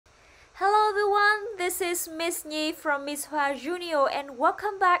this is Miss Nhi from Ms Hoa Junior and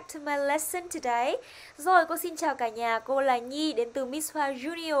welcome back to my lesson today. Rồi, cô xin chào cả nhà, cô là Nhi đến từ Ms Hoa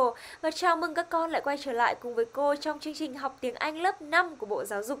Junior và chào mừng các con lại quay trở lại cùng với cô trong chương trình học tiếng Anh lớp 5 của Bộ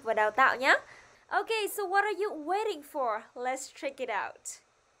Giáo dục và Đào tạo nhé. Okay, so what are you waiting for? Let's check it out.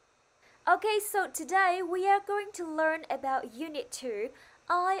 Okay, so today we are going to learn about Unit 2.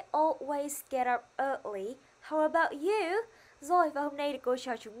 I always get up early. How about you? Rồi, và hôm nay thì cô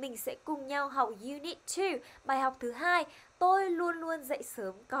trò chúng mình sẽ cùng nhau học Unit 2, bài học thứ 2. Tôi luôn luôn dậy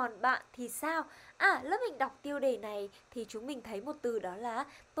sớm, còn bạn thì sao? Lớp mình đọc tiêu đề này thì chúng mình thấy một từ đó là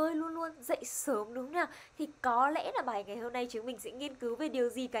tôi luôn luôn dậy sớm, đúng không nào? Thì có lẽ là bài ngày hôm nay chúng mình sẽ nghiên cứu về điều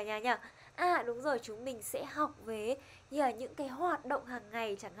gì cả nhà nhỉ? Đúng rồi, chúng mình sẽ học về những cái hoạt động hàng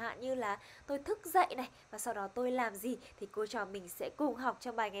ngày, chẳng hạn như là tôi thức dậy này, và sau đó tôi làm gì thì cô trò mình sẽ cùng học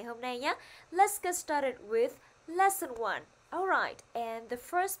trong bài ngày hôm nay nhé. Let's get started with Lesson 1. Alright, and the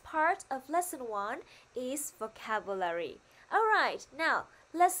first part of Lesson 1 is vocabulary. Alright, now,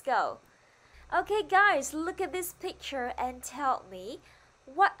 let's go. Okay guys, look at this picture and tell me,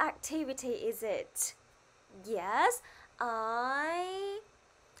 what activity is it? Yes,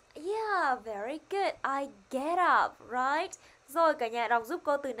 Yeah, very good. I get up, right? Rồi, cả nhà đọc giúp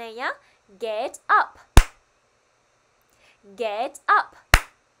cô từ này nhé. Get up. Get up.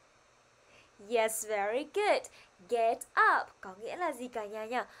 Yes, very good. Get up có nghĩa là gì cả nhà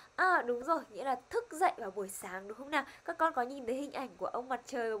nhỉ? Đúng rồi, nghĩa là thức dậy vào buổi sáng, đúng không nào? Các con có nhìn thấy hình ảnh của ông mặt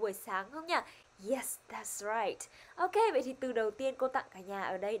trời vào buổi sáng không nhỉ? Yes, that's right. Ok, vậy thì từ đầu tiên cô tặng cả nhà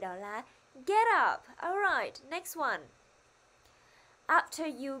ở đây đó là get up. Alright, next one.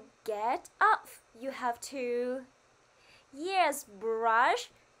 After you get up, you have to, yes,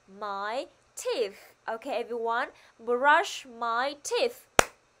 brush my teeth. Okay, everyone, brush my teeth.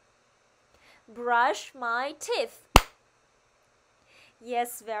 Brush my teeth.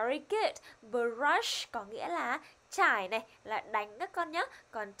 Yes, very good. Brush có nghĩa là chải này, là đánh các con nhé.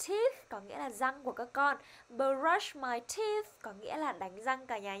 Còn teeth có nghĩa là răng của các con. Brush my teeth có nghĩa là đánh răng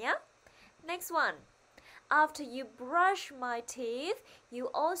cả nhà nhé. Next one. After you brush my teeth, you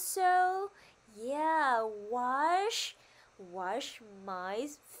also, wash my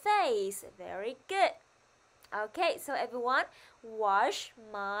face. Very good. Okay, so everyone, wash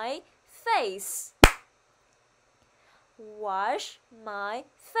my face. Wash my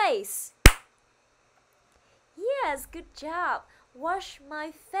face. Yes, good job. Wash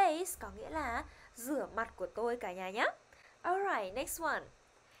my face có nghĩa là rửa mặt của tôi cả nhà nhé. Alright, next one.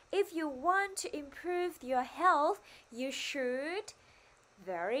 If you want to improve your health, you should,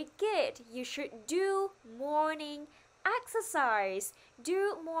 very good, you should do morning exercise.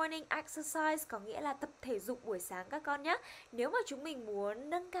 Do morning exercise có nghĩa là tập thể dục buổi sáng các con nhé. Nếu mà chúng mình muốn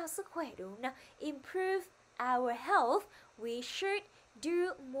nâng cao sức khỏe, đúng không nào? Improve our health, we should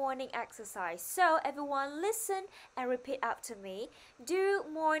do morning exercise. So everyone listen and repeat after me. Do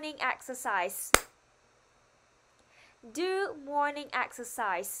morning exercise. Do morning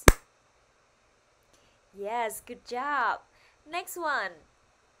exercise. Yes, good job. Next one.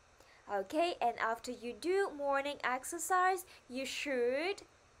 Okay, and after you do morning exercise, you should,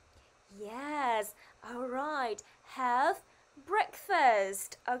 yes, alright, have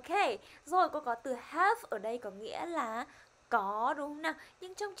breakfast. Okay, rồi cô có từ have ở đây có nghĩa là có, đúng không nào?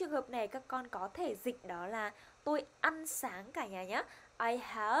 Nhưng trong trường hợp này các con có thể dịch đó là tôi ăn sáng cả nhà nhé. I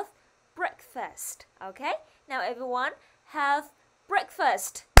have breakfast. Okay, now everyone, have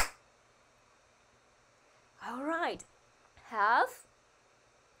breakfast. Alright, have.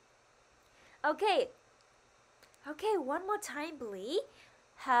 Okay, one more time please.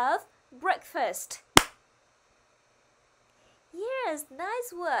 Have breakfast. Yes,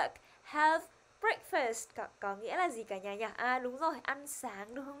 nice work. Have breakfast có nghĩa là gì cả nhà nhỉ? Đúng rồi, ăn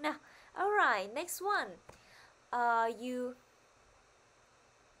sáng, đúng không nào? Alright, next one.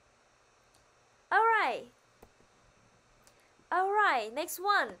 Alright, next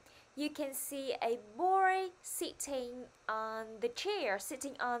one. You can see a boy sitting on the chair,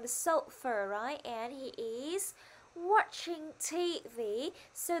 sitting on the sofa, right? And he is watching TV.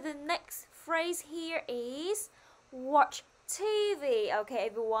 So the next phrase here is watch TV. Okay,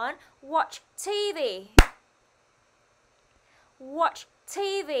 everyone, watch TV. Watch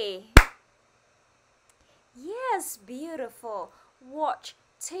TV. Yes, beautiful. Watch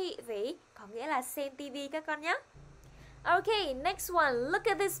TV có nghĩa là xem TV các con nhé. Okay, next one. Look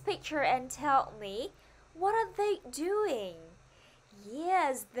at this picture and tell me, what are they doing?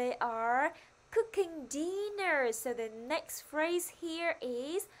 Yes, they are cooking dinner. So the next phrase here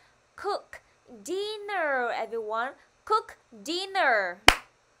is cook dinner. Everyone, cook dinner.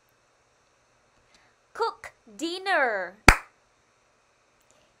 Cook dinner.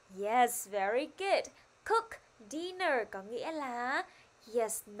 Yes, very good. Cook dinner có nghĩa là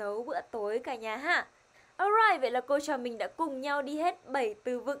yes, nấu bữa tối cả nhà ha. Alright, vậy là cô trò mình đã cùng nhau đi hết 7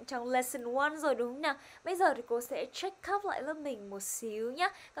 từ vựng trong lesson 1 rồi đúng không nào? Bây giờ thì cô sẽ check up lại lớp mình một xíu nhá.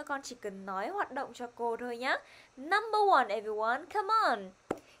 Các con chỉ cần nói hoạt động cho cô thôi nhá. Number 1, everyone, come on.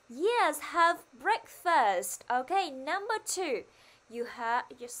 Yes, have breakfast. Okay, number 2,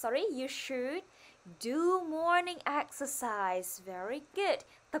 you should do morning exercise. Very good.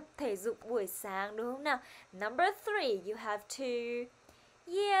 Tập thể dục buổi sáng đúng không nào? Number 3, you have to,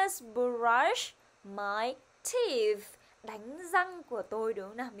 yes, brush my teeth. Đánh răng của tôi đúng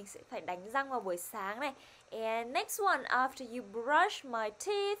không nào? Mình sẽ phải đánh răng vào buổi sáng này. And next one, after you brush my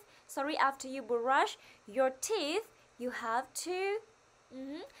teeth, after you brush your teeth, you have to,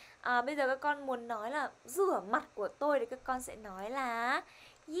 bây giờ các con muốn nói là rửa mặt của tôi thì các con sẽ nói là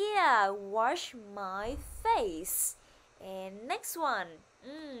yeah, wash my face. And next one,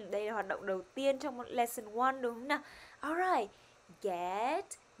 đây là hoạt động đầu tiên trong lesson 1 đúng không nào? Alright,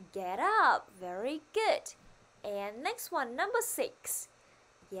 get up. Very good. And next one, number 6.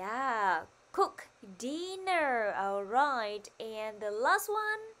 Yeah, cook dinner. Alright. And the last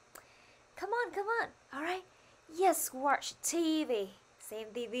one, come on. Alright. Yes, watch TV.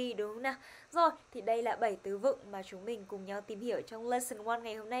 Xem TV đúng không nào? Rồi, thì đây là 7 từ vựng mà chúng mình cùng nhau tìm hiểu trong lesson 1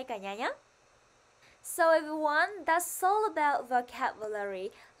 ngày hôm nay cả nhà nhé. So everyone, that's all about vocabulary.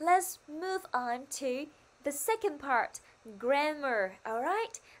 Let's move on to the second part, grammar.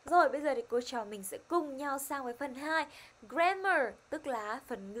 Alright. Rồi bây giờ thì cô trò mình sẽ cùng nhau sang với phần 2, grammar, tức là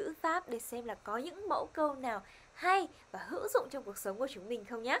phần ngữ pháp, để xem là có những mẫu câu nào hay và hữu dụng trong cuộc sống của chúng mình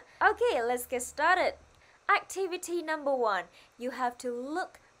không nhé. Okay, let's get started. Activity number 1, you have to look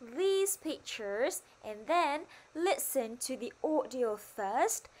these pictures and then listen to the audio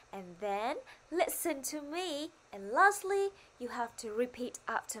first and then listen to me and lastly you have to repeat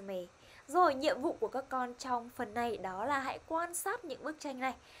after me. Rồi, nhiệm vụ của các con trong phần này đó là hãy quan sát những bức tranh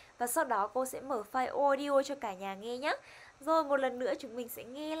này và sau đó cô sẽ mở file audio cho cả nhà nghe nhé. Rồi một lần nữa chúng mình sẽ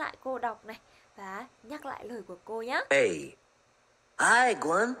nghe lại cô đọc này và nhắc lại lời của cô nhé. Hey, hi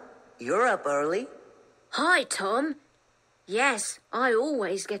Gwen, you're up early. Hi Tom. Yes, I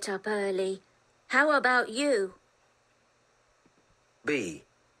always get up early. How about you? B,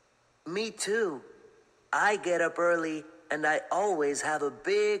 me too. I get up early and I always have a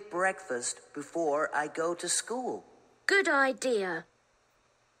big breakfast before I go to school. Good idea.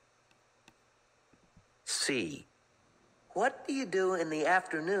 C, what do you do in the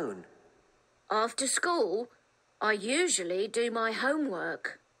afternoon? After school, I usually do my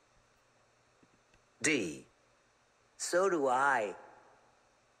homework. D, so do I.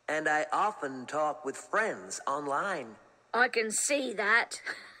 And I often talk with friends online. I can see that.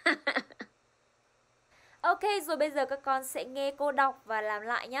 Ok, rồi bây giờ các con sẽ nghe cô đọc và làm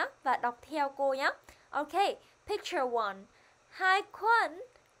lại nhé. Và đọc theo cô nhé. Ok, picture 1. Hi Quân,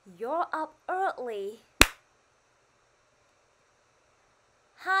 you're up early.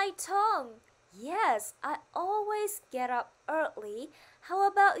 Hi Tom, yes, I always get up early. How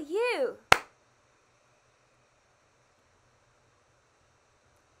about you?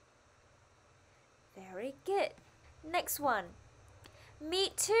 Very good. Next one. Me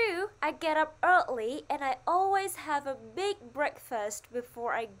too. I get up early and I always have a big breakfast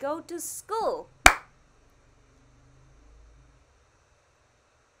before I go to school.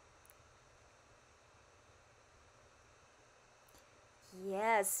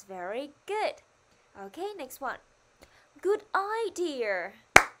 Yes, very good. Okay, next one. Good idea.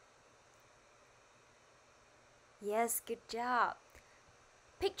 Yes, good job.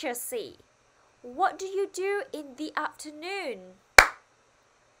 Picture C. What do you do in the afternoon?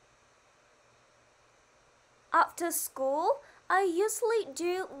 After school, I usually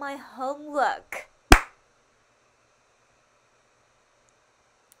do my homework.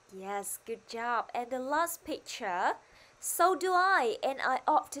 Yes, good job. And the last picture. So do I, and I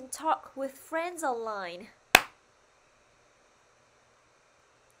often talk with friends online.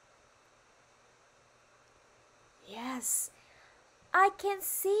 Yes, I can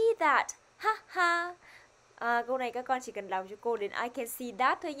see that. Ha ha. Câu này các con chỉ cần đọc cho cô đến I can see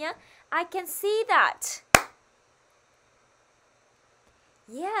that thôi nhé. I can see that.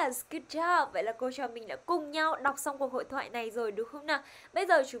 Yes, good job. Vậy là cô trò mình đã cùng nhau đọc xong cuộc hội thoại này rồi đúng không nào? Bây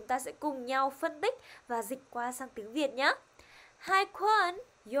giờ chúng ta sẽ cùng nhau phân tích và dịch qua sang tiếng Việt nhé. Hi Quân,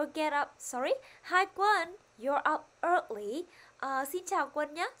 Hi Quân, you're up early. Xin chào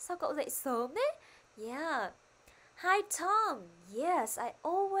Quân nhé. Sao cậu dậy sớm thế? Yeah. Hi Tom, yes, I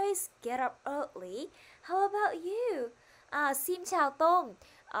always get up early. How about you? Xin chào Tom.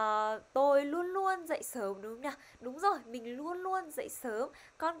 Tôi luôn luôn dậy sớm đúng không nào? Đúng rồi, mình luôn luôn dậy sớm.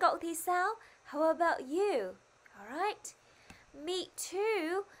 Còn cậu thì sao? How about you? Alright. Me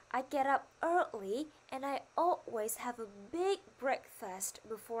too. I get up early and I always have a big breakfast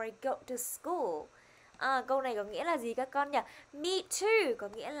before I go to school. Câu này có nghĩa là gì các con nhỉ? Me too có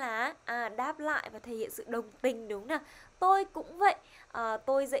nghĩa là đáp lại và thể hiện sự đồng tình đúng nào? Tôi cũng vậy.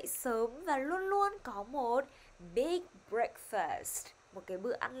 Tôi dậy sớm và luôn luôn có một big breakfast, một cái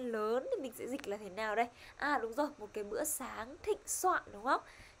bữa ăn lớn. Thì mình sẽ dịch là thế nào đây? Đúng rồi, một cái bữa sáng thịnh soạn đúng không?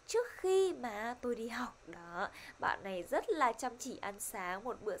 Trước khi mà tôi đi học đó, bạn này rất là chăm chỉ ăn sáng,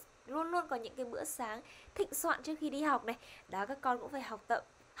 luôn luôn có những cái bữa sáng thịnh soạn trước khi đi học này. Đó, các con cũng phải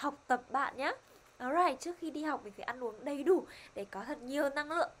học tập bạn nhé. Alright, trước khi đi học mình phải ăn uống đầy đủ để có thật nhiều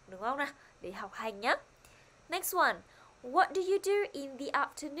năng lượng đúng không nào? Để học hành nhé. Next one. What do you do in the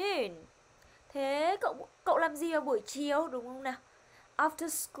afternoon? Thế cậu làm gì vào buổi chiều đúng không nào? After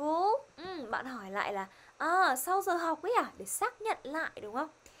school, bạn hỏi lại là sau giờ học ấy để xác nhận lại đúng không?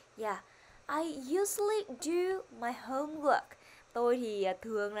 Yeah, I usually do my homework. Tôi thì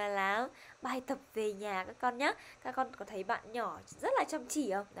thường là làm bài tập về nhà các con nhé. Các con có thấy bạn nhỏ rất là chăm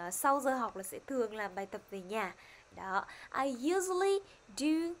chỉ không? Đó, sau giờ học là sẽ thường làm bài tập về nhà. Đó, I usually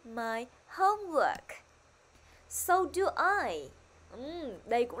do my homework. So do I.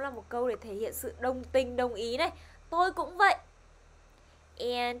 Đây cũng là một câu để thể hiện sự đồng tình, đồng ý này. Tôi cũng vậy.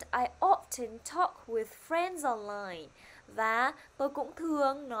 And I often talk with friends online. Và tôi cũng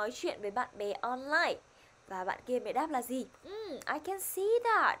thường nói chuyện với bạn bè online. Và bạn kia mới đáp là gì? I can see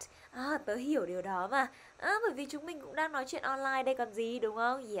that. Tớ hiểu điều đó mà. Bởi vì chúng mình cũng đang nói chuyện online đây còn gì đúng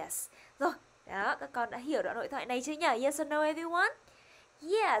không? Yes. Rồi, đó, các con đã hiểu đoạn hội thoại này chưa nhỉ? Yes or no everyone?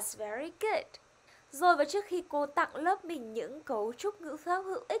 Yes, very good. Rồi và trước khi cô tặng lớp mình những cấu trúc ngữ pháp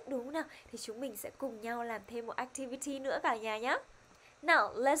hữu ích đúng không nào? Thì chúng mình sẽ cùng nhau làm thêm một activity nữa cả nhà nhé.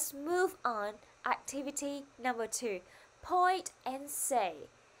 Now, let's move on. Activity number 2. Point and say.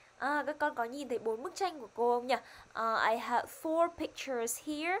 Các con có nhìn thấy 4 bức tranh của cô không nhỉ? I have 4 pictures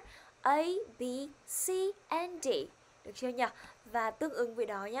here. A, B, C, and D. Được chưa nhỉ? Và tương ứng với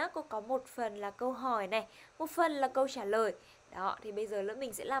đó nhá, cô có một phần là câu hỏi này, một phần là câu trả lời. Đó, thì bây giờ lớp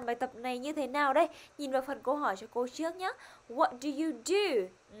mình sẽ làm bài tập này như thế nào đây? Nhìn vào phần câu hỏi cho cô trước nhá. What do you do?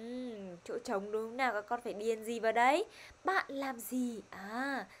 Chỗ trống đúng không nào? Các con phải điền gì vào đấy? Bạn làm gì?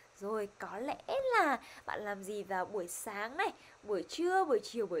 Rồi có lẽ là bạn làm gì vào buổi sáng này, buổi trưa, buổi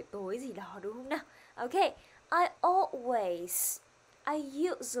chiều, buổi tối gì đó đúng không nào? Ok, I always, I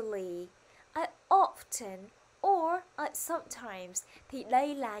usually, I often, or sometimes. Thì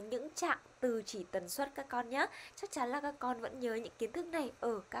đây là những trạng từ chỉ tần suất các con nhé. Chắc chắn là các con vẫn nhớ những kiến thức này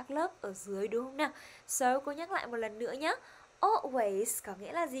ở các lớp ở dưới đúng không nào? So, cô nhắc lại một lần nữa nhé. Always có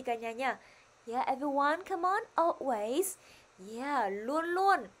nghĩa là gì cả nhà nhỉ? Yeah, everyone, come on, always. Yeah, luôn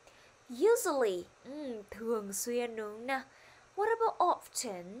luôn. Usually, thường xuyên đúng không nào? What about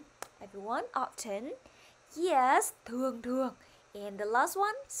often? Everyone, often. Yes, thường thường. And the last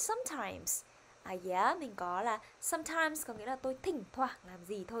one, sometimes. Yeah, mình có là sometimes có nghĩa là tôi thỉnh thoảng làm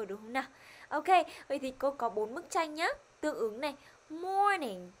gì thôi đúng không nào? Ok, vậy thì cô có 4 bức tranh nhá. Tương ứng này,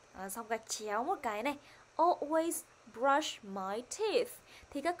 morning, xong gạch chéo một cái này, always brush my teeth.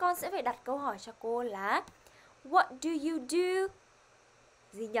 Thì các con sẽ phải đặt câu hỏi cho cô là what do you do?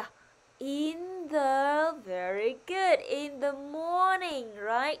 Gì nhỉ? Very good, in the morning,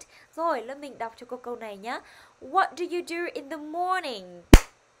 right? Rồi, lớp mình đọc cho cô câu này nhá. What do you do in the morning?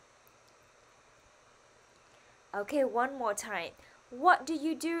 Okay, one more time. What do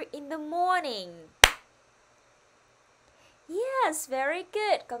you do in the morning? Yes, very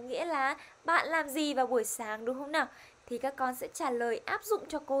good. Có nghĩa là bạn làm gì vào buổi sáng đúng không nào? Thì các con sẽ trả lời áp dụng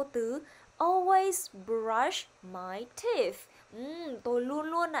cho cô từ always brush my teeth. Tôi luôn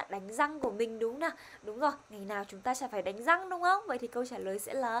luôn là đánh răng của mình đúng nào? Đúng rồi, ngày nào chúng ta chả phải đánh răng đúng không? Vậy thì câu trả lời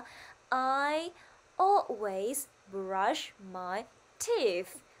sẽ là I always brush my teeth.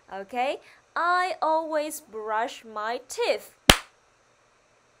 Okay, I always brush my teeth.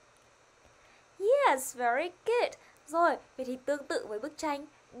 Yes, very good. Rồi, vậy thì tương tự với bức tranh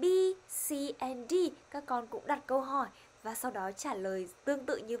B, C and D, các con cũng đặt câu hỏi và sau đó trả lời tương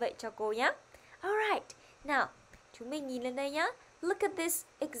tự như vậy cho cô nhé. Alright, nào, chúng mình nhìn lên đây nhé. Look at this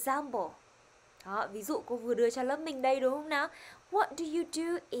example. Đó, ví dụ cô vừa đưa cho lớp mình đây đúng không nào? What do you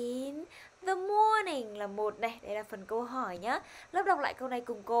do in the morning là một này, đây là phần câu hỏi nhé. Lớp đọc lại câu này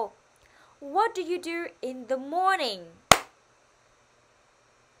cùng cô. What do you do in the morning?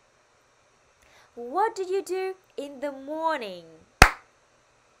 What do you do in the morning?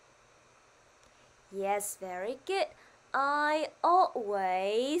 Yes, very good. I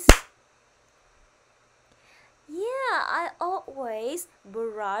always. Yeah, I always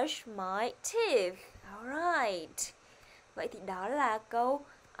brush my teeth. Alright. Vậy thì đó là câu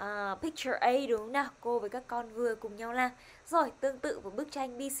picture A đúng không nào? Cô với các con vừa cùng nhau làm. Rồi, tương tự với bức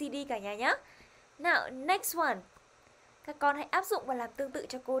tranh BCD cả nhà nhé. Now, next one. Các con hãy áp dụng và làm tương tự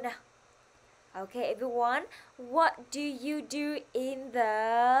cho cô nào. Okay, everyone. What do you do in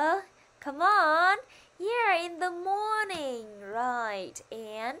the... Come on. Yeah, in the morning. Right.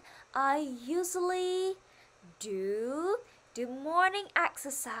 And I usually do morning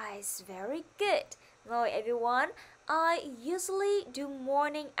exercise. Very good. Rồi, everyone. I usually do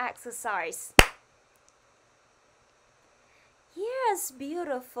morning exercise. Yes,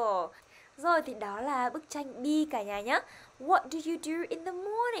 beautiful. Rồi thì đó là bức tranh B cả nhà nhé. What do you do in the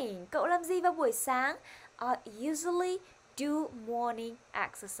morning? Cậu làm gì vào buổi sáng? I usually do morning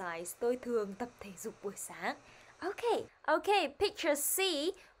exercise. Tôi thường tập thể dục buổi sáng. Okay, picture C.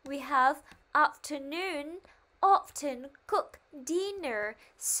 We have afternoon. Often cook dinner.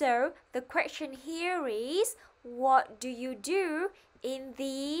 So the question here is, what do you do in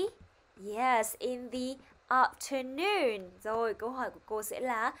the afternoon? Rồi, câu hỏi của cô sẽ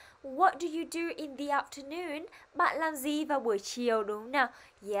là what do you do in the afternoon? Bạn làm gì vào buổi chiều đúng không nào?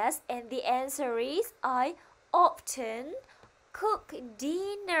 Yes, and the answer is I often cook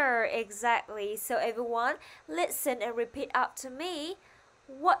dinner. Exactly. So everyone, listen and repeat after me.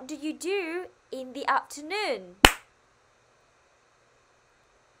 What do you do in the afternoon?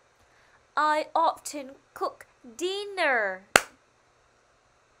 I often cook dinner.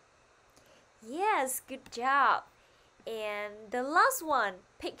 Yes, good job. And the last one,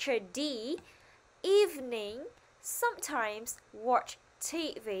 picture D. Evening, sometimes watch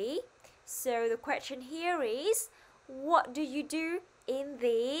TV. So the question here is, what do you do in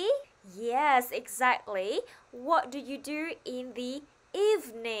the... Yes, exactly. What do you do in the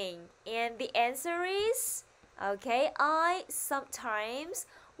evening? And the answer is, okay, I sometimes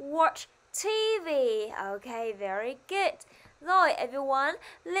watch TV. Okay, very good. Rồi, everyone,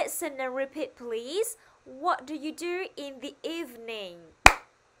 listen and repeat please. What do you do in the evening?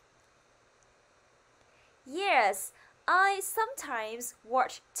 Yes, I sometimes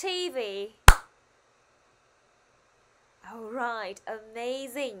watch TV. Alright,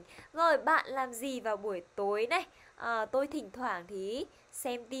 amazing. Rồi, bạn làm gì vào buổi tối này? Tôi thỉnh thoảng thì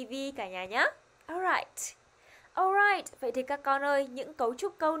xem TV cả nhà nhé. Alright, vậy thì các con ơi, những cấu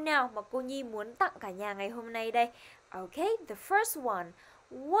trúc câu nào mà cô Nhi muốn tặng cả nhà ngày hôm nay đây? Okay, the first one.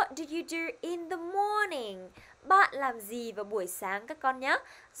 What do you do in the morning? Bạn làm gì vào buổi sáng các con nhé?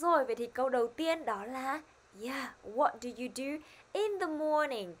 Rồi, vậy thì câu đầu tiên đó là yeah, what do you do in the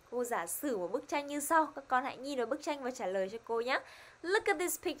morning? Cô giả sử một bức tranh như sau. Các con hãy nhìn vào bức tranh và trả lời cho cô nhé. Look at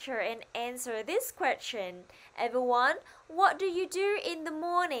this picture and answer this question. Everyone, what do you do in the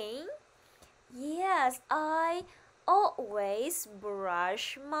morning? Yes, I always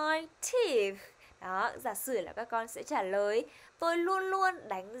brush my teeth. Đó, giả sử là các con sẽ trả lời tôi luôn luôn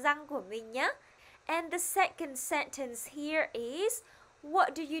đánh răng của mình nhé. And the second sentence here is, what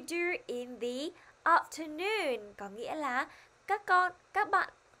do you do in the afternoon? Có nghĩa là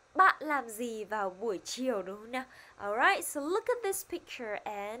bạn làm gì vào buổi chiều đúng không nào? Alright, so look at this picture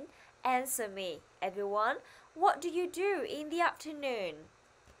and answer me. Everyone, what do you do in the afternoon?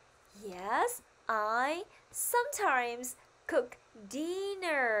 Yes, I sometimes cook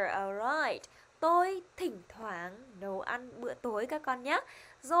dinner. Alright, tôi thỉnh thoảng nấu ăn bữa tối các con nhé.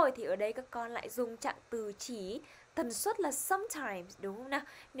 Rồi thì ở đây các con lại dùng trạng từ chỉ tần suất là sometimes đúng không nào?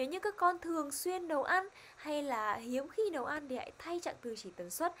 Nếu như các con thường xuyên nấu ăn hay là hiếm khi nấu ăn thì hãy thay trạng từ chỉ tần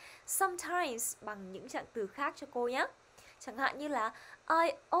suất sometimes bằng những trạng từ khác cho cô nhé. Chẳng hạn như là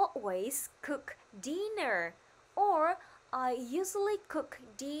I always cook dinner or I usually cook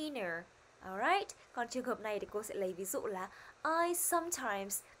dinner. Alright, còn trường hợp này thì cô sẽ lấy ví dụ là I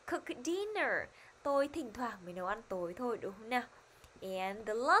sometimes cook dinner. Tôi thỉnh thoảng mới nấu ăn tối thôi đúng không nào? And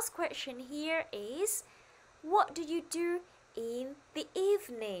the last question here is, what do you do in the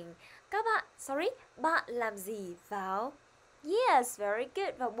evening? Bạn làm gì vào... Yes, very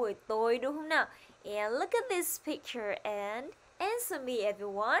good, vào buổi tối đúng không nào? And look at this picture and answer me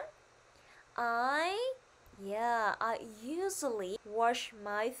everyone. I usually wash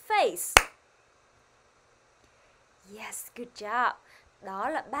my face. Yes, good job. Đó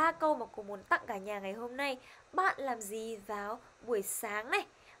là 3 câu mà cô muốn tặng cả nhà ngày hôm nay. Bạn làm gì vào buổi sáng này?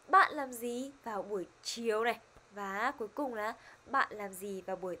 Bạn làm gì vào buổi chiều này? Và cuối cùng là bạn làm gì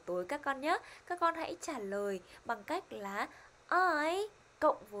vào buổi tối các con nhé. Các con hãy trả lời bằng cách là I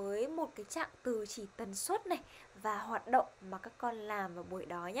cộng với một cái trạng từ chỉ tần suất này và hoạt động mà các con làm vào buổi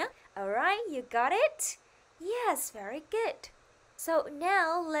đó nhé. Alright, you got it? Yes, very good. So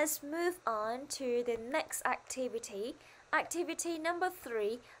now let's move on to the next activity. Activity number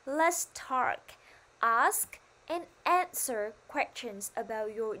 3, let's talk. Ask and answer questions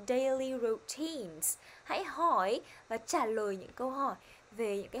about your daily routines. Hãy hỏi và trả lời những câu hỏi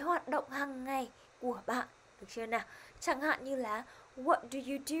về những cái hoạt động hàng ngày của bạn, được chưa nào? Chẳng hạn như là what do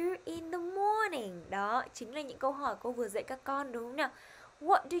you do in the morning? Đó chính là những câu hỏi cô vừa dạy các con, đúng không nào?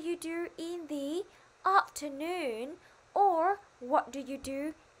 What do you do in the afternoon? Or what do you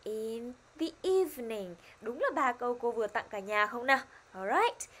do in the evening? Đúng là 3 câu cô vừa tặng cả nhà không nào?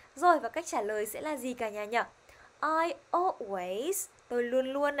 Alright. Rồi, và cách trả lời sẽ là gì cả nhà nhỉ? I always, tôi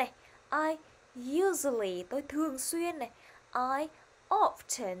luôn luôn này. I usually, tôi thường xuyên này. I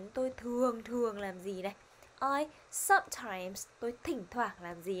often, tôi thường làm gì này. I sometimes, tôi thỉnh thoảng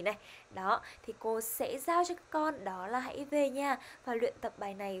làm gì này. Đó, thì cô sẽ giao cho các con đó là hãy về nhà và luyện tập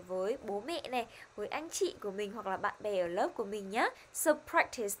bài này với bố mẹ này, với anh chị của mình hoặc là bạn bè ở lớp của mình nhé. So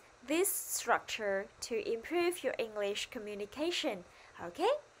practice this structure to improve your English communication.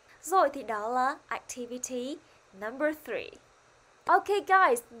 Okay? Rồi thì đó là activity number 3. Okay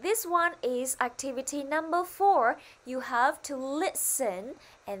guys, this one is activity number 4. You have to listen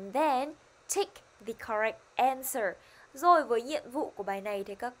and then tick the correct answer. Rồi, với nhiệm vụ của bài này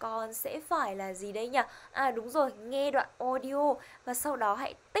thì các con sẽ phải là gì đây nhỉ? À đúng rồi, nghe đoạn audio và sau đó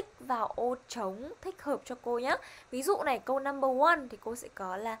hãy tích vào ô trống thích hợp cho cô nhé. Ví dụ này, câu number 1 thì cô sẽ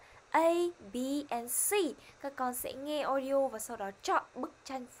có là A, B and C. Các con sẽ nghe audio và sau đó chọn bức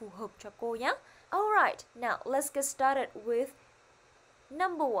tranh phù hợp cho cô nhé. Alright, now let's get started with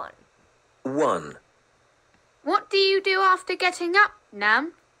number 1. 1. What do you do after getting up,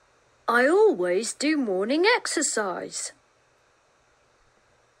 Nam? I always do morning exercise.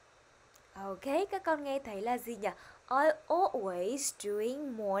 Ok, các con nghe thấy là gì nhỉ? I always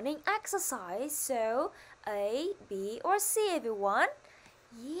doing morning exercise. So, A, B or C everyone?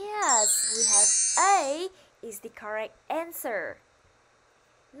 Yes, we have A is the correct answer.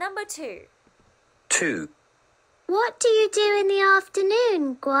 Number 2. 2. What do you do in the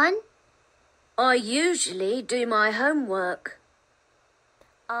afternoon, Guan? I usually do my homework.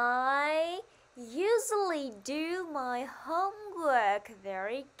 I usually do my homework.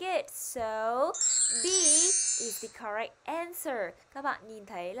 Very good. So, B is the correct answer. Các bạn nhìn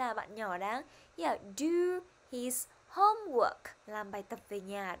thấy là bạn nhỏ đang do his homework, làm bài tập về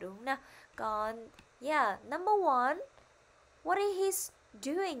nhà, đúng không nào? Còn number 1, what is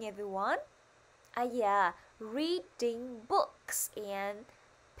he doing everyone? Reading books. And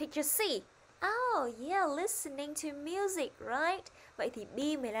picture C. Oh yeah, listening to music, right? Vậy thì B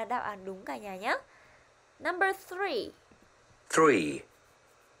mới là đáp án đúng cả nhà nhé. Number 3. 3.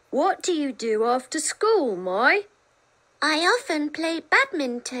 What do you do after school, Mai? I often play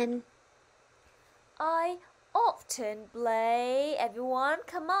badminton. I often play, everyone,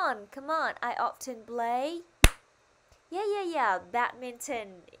 come on. I often play,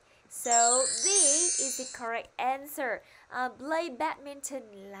 badminton. So, B is the correct answer. Play badminton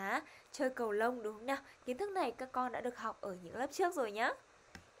là chơi cầu lông, đúng không nào? Kiến thức này các con đã được học ở những lớp trước rồi nhé.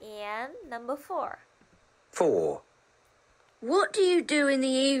 And number 4. 4. What do you do in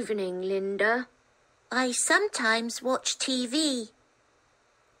the evening, Linda? I sometimes watch TV.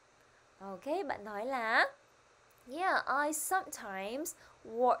 Ok, bạn nói là I sometimes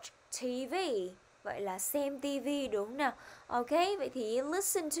watch TV. Vậy là xem TV, đúng không nào? Ok, vậy thì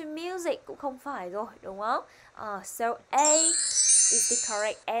listen to music cũng không phải rồi, đúng không? So A is the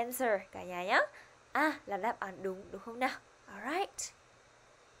correct answer cả nhà nhé. A là đáp án đúng, đúng không nào? Alright.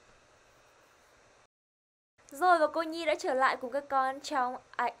 Rồi, và cô Nhi đã trở lại cùng các con trong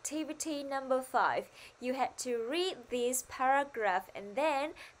activity number 5. You had to read this paragraph and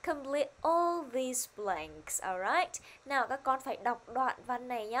then complete all these blanks, alright? Nào, các con phải đọc đoạn văn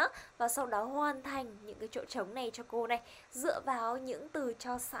này nhé. Và sau đó hoàn thành những cái chỗ trống này cho cô này, dựa vào những từ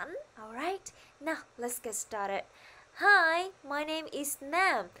cho sẵn, alright? Nào, let's get started. Hi, my name is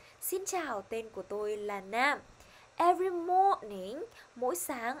Nam. Xin chào, tên của tôi là Nam. Every morning, mỗi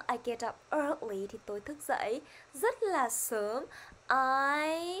sáng I get up early thì tôi thức dậy rất là sớm.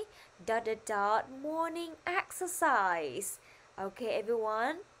 I morning exercise. Okay,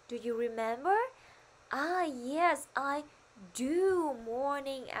 everyone, do you remember? Yes, I do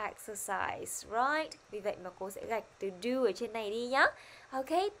morning exercise, right? Vì vậy mà cô sẽ gạch từ do ở trên này đi nhá.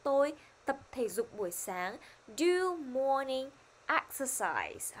 Okay, tôi tập thể dục buổi sáng. Do morning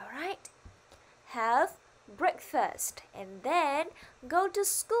exercise, alright? Have breakfast and then go to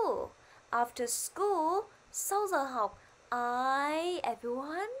school. After school, sau giờ học,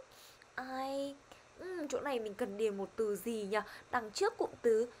 chỗ này mình cần điền một từ gì nhỉ? Đằng trước cụm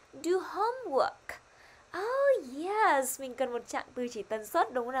từ do homework. Oh yes, mình cần một trạng từ chỉ tần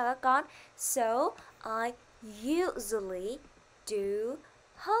suất đúng không nào các con? So, I usually do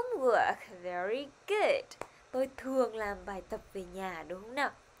homework. Very good. Tôi thường làm bài tập về nhà đúng không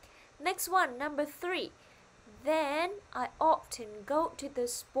nào? Next one, number 3. Then I often go to the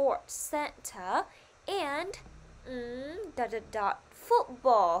sports center and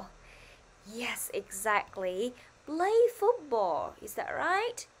football. Yes, exactly. Play football. Is that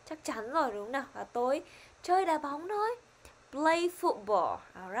right? Chắc chắn rồi đúng không nào? Và tôi chơi đá bóng thôi. Play football.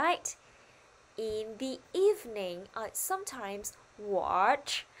 Alright. In the evening, I sometimes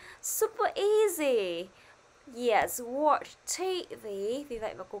watch. Super easy. Yes, watch TV. Vì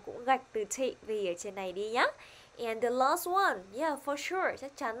vậy mà cô cũng gạch từ TV ở trên này đi nhá. And the last one, yeah, for sure,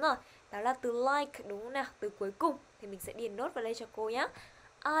 chắc chắn rồi. Đó là từ like, đúng không nào? Từ cuối cùng thì mình sẽ điền nốt vào đây cho cô nhá.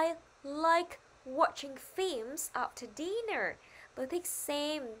 I like watching films after dinner. Tôi thích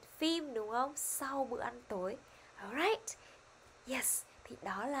xem phim đúng không? Sau bữa ăn tối. Alright. Yes, thì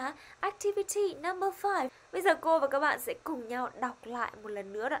đó là activity number 5. Bây giờ cô và các bạn sẽ cùng nhau đọc lại một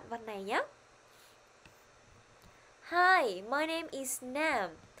lần nữa đoạn văn này nhé. Hi, my name is Nam.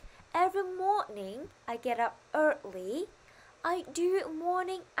 Every morning I get up early. I do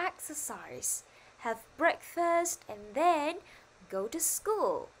morning exercise, have breakfast and then go to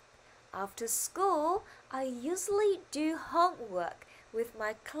school. After school, I usually do homework with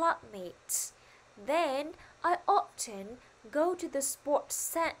my classmates. Then I often go to the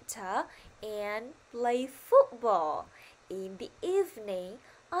sports center and play football. In the evening,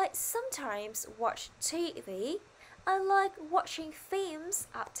 I sometimes watch TV. I like watching films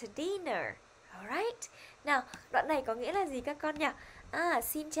after dinner. Alright. Nào, đoạn này có nghĩa là gì các con nhỉ?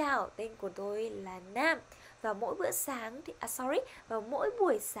 Xin chào, tên của tôi là Nam. Vào mỗi bữa sáng thì vào mỗi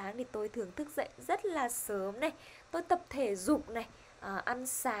buổi sáng thì tôi thường thức dậy rất là sớm này. Tôi tập thể dục này, ăn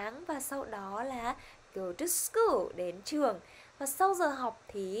sáng và sau đó là go to school, đến trường. Và sau giờ học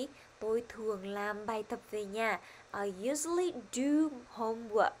thì tôi thường làm bài tập về nhà. I usually do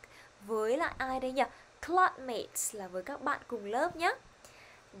homework. Với lại ai đây nhỉ? Classmates là với các bạn cùng lớp nhé.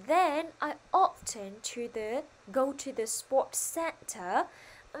 Then I often go to the sports center.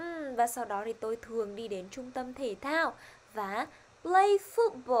 Và sau đó thì tôi thường đi đến trung tâm thể thao và play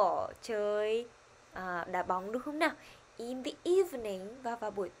football, chơi đá bóng đúng không nào? In the evening, và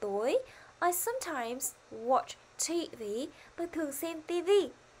vào buổi tối, I sometimes watch TV. Tôi thường xem TV.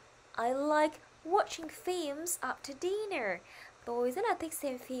 I like watching films after dinner. Tôi rất là thích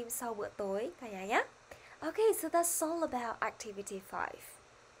xem phim sau bữa tối cả nhà nhé. Okay, so that's all about activity 5.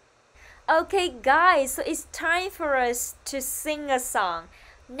 Okay guys, so it's time for us to sing a song.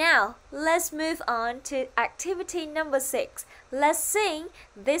 Now, let's move on to activity number 6. Let's sing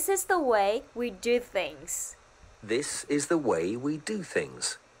This is the way we do things. This is the way we do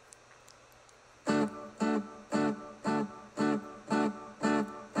things.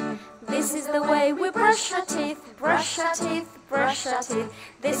 This is the way we brush our teeth, brush our teeth, brush our teeth.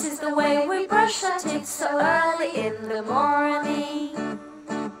 This is the way we brush our teeth so early in the morning.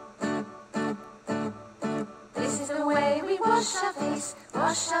 This is the way we wash our face,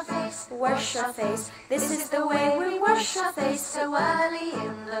 wash our face, wash our face. This is the way we wash our face so early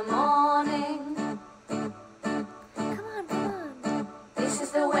in the morning. Come on, come on. This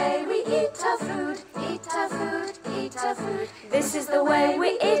is the way we eat our food, eat our food, eat our food. This is the way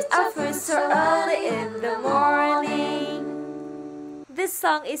we eat our food so early in the morning. This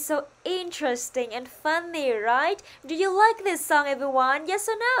song is so interesting and funny, right? Do you like this song, everyone? Yes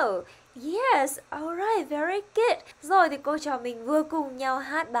or no? Yes, alright, very good. Rồi thì cô trò mình vừa cùng nhau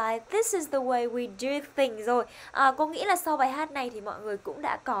hát bài This is the way we do things rồi. Cô nghĩ là sau bài hát này thì mọi người cũng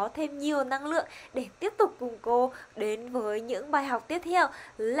đã có thêm nhiều năng lượng để tiếp tục cùng cô đến với những bài học tiếp theo.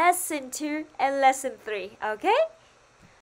 Lesson 2 and Lesson 3, okay?